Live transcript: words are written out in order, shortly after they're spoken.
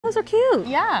those are cute.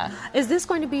 Yeah. Is this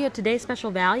going to be a Today Special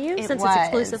value It since was.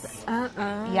 it's exclusive?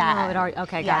 Yeah. It already,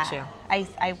 okay, Yeah. got you.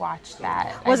 I watched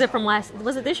that. Was it from last?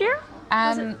 Was it this year?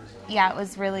 Yeah, it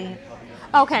was really.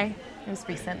 Okay. It was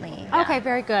recently. Okay,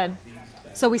 very good.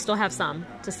 So we still have some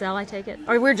to sell, I take it?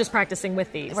 Or we're just practicing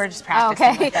with these? We're just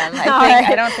practicing with them.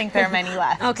 I don't think there are many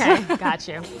left. Okay, got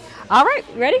you. All right,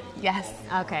 ready? Yes.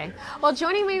 Okay. Well,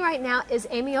 joining me right now is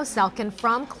Amy Oselkin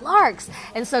from Clark's.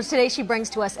 And so today she brings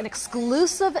to us an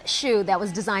exclusive shoe that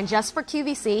was designed just for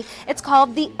QVC. It's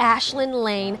called the Ashland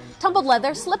Lane Tumbled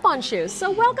Leather Slip-On Shoe.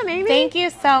 So welcome, Amy. Thank you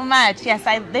so much. Yes,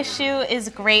 this shoe is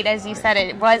great. As you said,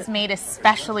 it was made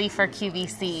especially for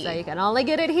QVC. So you can only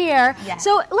get it here. Yes.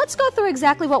 So let's go through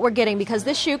exactly what we're getting, because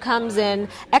this shoe comes in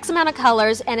X amount of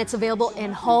colors and it's available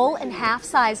in whole and half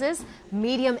sizes,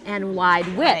 medium and wide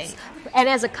widths. Right. And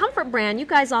as a comfort brand, you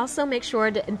guys also make sure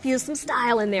to infuse some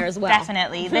style in there as well.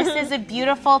 Definitely. This is a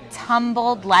beautiful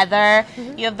tumbled leather.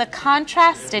 You have the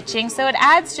contrast stitching, so it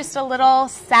adds just a little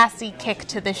sassy kick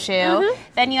to the shoe.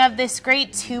 Then you have this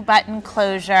great 2-button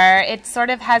closure. It sort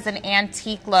of has an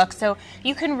antique look, so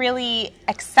you can really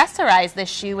accessorize this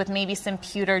shoe with maybe some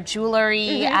pewter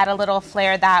jewelry, add a little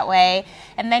flair that way.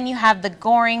 And then you have the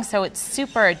goring, so it's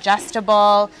super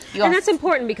adjustable. And that's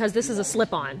important because this is a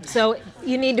slip-on, so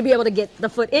you need to be able to get the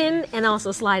foot in and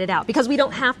also slide it out, because we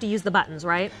don't have to use the buttons,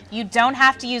 right? You don't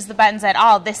have to use the buttons at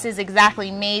all. This is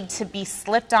exactly made to be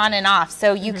slipped on and off,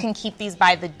 so you can keep these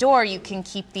by the door. You can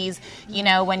keep these, you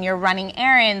know, when you're running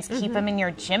errands, keep them in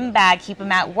your gym bag, keep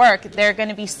them at work. They're going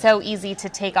to be so easy to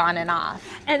take on and off.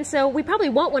 And so we probably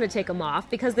won't want to take them off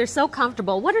because they're so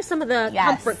comfortable. What are some of the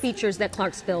comfort features that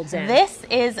Clark's builds in? This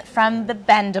is from the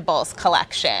Bendables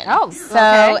collection. Oh,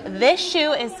 so okay. this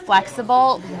shoe is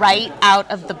flexible right out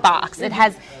of the box. It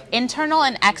has internal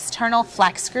and external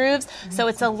flex grooves, so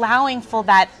it's allowing for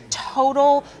that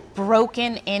total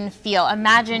broken in feel.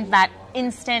 Imagine that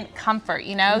instant comfort,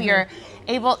 you know,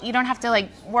 you don't have to like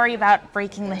worry about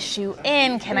breaking the shoe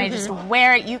in. Can I just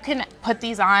wear it? You can put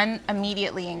these on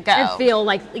immediately and go. And feel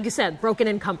like you said, broken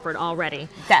in comfort already.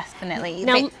 Definitely.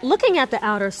 Now, looking at the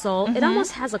outer sole, it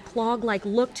almost has a clog-like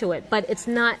look to it, but it's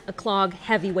not a clog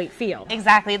heavyweight feel.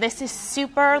 Exactly. This is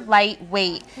super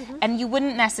lightweight, and you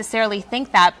wouldn't necessarily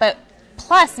think that, but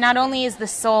plus, not only is the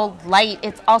sole light,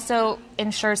 it also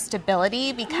ensures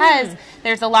stability because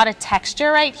there's a lot of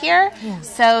texture right here.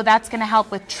 So that's going to help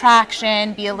with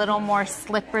traction, be a little more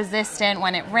slip resistant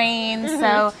when it rains.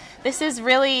 So this is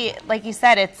really, like you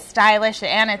said, it's stylish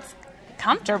and it's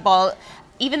comfortable.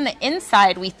 Even the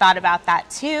inside, we thought about that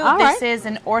too. This is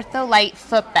an ortholite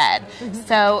footbed.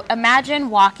 So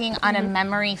imagine walking on a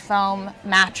memory foam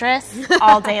mattress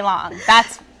all day long.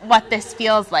 That's what this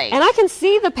feels like. And I can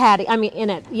see the padding, I mean,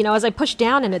 in it, you know, as I push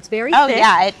down, and it's very thick. Oh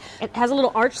yeah. It has a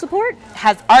little arch support?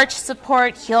 Has arch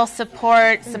support, heel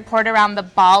support, support around the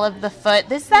ball of the foot.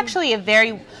 This is actually a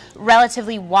very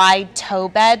relatively wide toe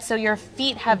bed, so your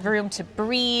feet have room to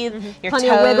breathe. Your Plenty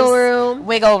toes, of wiggle room.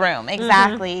 Wiggle room,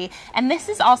 exactly. And this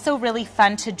is also really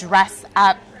fun to dress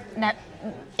up.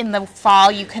 In the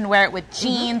fall, you can wear it with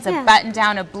jeans, a button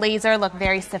down, a blazer, look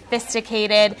very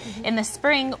sophisticated. In the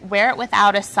spring, wear it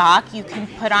without a sock. You can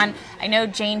put on, I know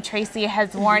Jane Tracy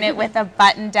has worn it with a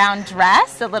button down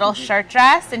dress, a little shirt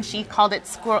dress, and she called it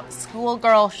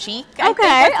schoolgirl chic. I think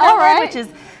that's all right. which is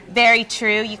very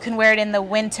true. You can wear it in the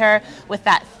winter with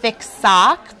that thick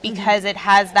sock because it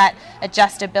has that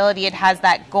adjustability, it has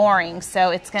that goring, so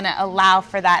it's going to allow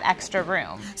for that extra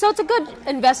room. So it's a good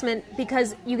investment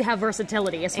because you have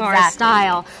versatility as far as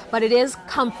style, but it is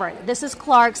comfort. This is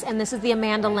Clark's and this is the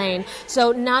Amanda Lane.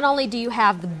 So not only do you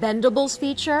have the bendables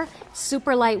feature,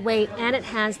 super lightweight, and it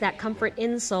has that comfort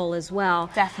insole as well.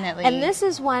 Definitely. And this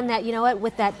is one that, you know what,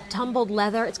 with that tumbled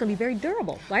leather, it's going to be very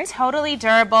durable, right? Totally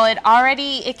durable.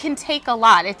 It can take a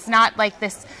lot. It's not like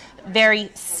this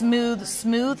very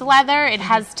smooth leather. It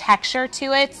has texture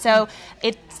to it, so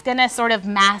it's gonna sort of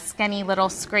mask any little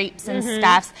scrapes and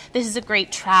scuffs. This is a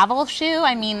great travel shoe.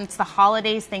 I mean, it's the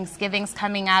holidays, Thanksgiving's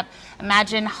coming up.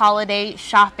 Imagine holiday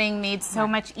shopping made so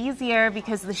much easier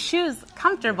because the shoe's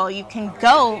comfortable. You can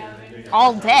go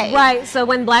all day. Right, so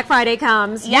when Black Friday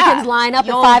comes, you can line up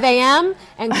at 5 a.m.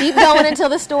 and keep going until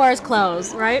the stores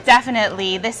close, right?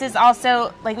 Definitely. This is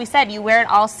also, like we said, you wear it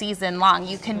all season long.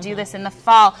 You can do this in the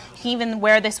fall. You can even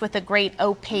wear this with a great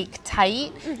opaque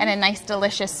tight and a nice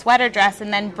delicious sweater dress,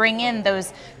 and then bring in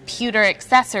those pewter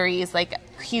accessories like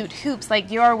cute hoops like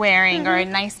you're wearing or a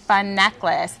nice fun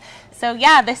necklace. So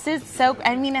yeah, this is so,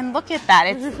 I mean, and look at that.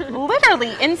 It's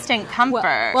literally instant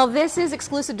comfort. Well, this is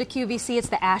exclusive to QVC. It's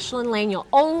the Ashland Lane. You'll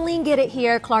only get it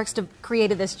here. Clark's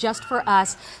created this just for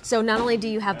us. So not only do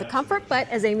you have the comfort, but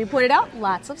as Amy pointed out,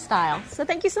 lots of style. So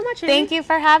thank you so much, Amy. Thank you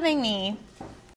for having me.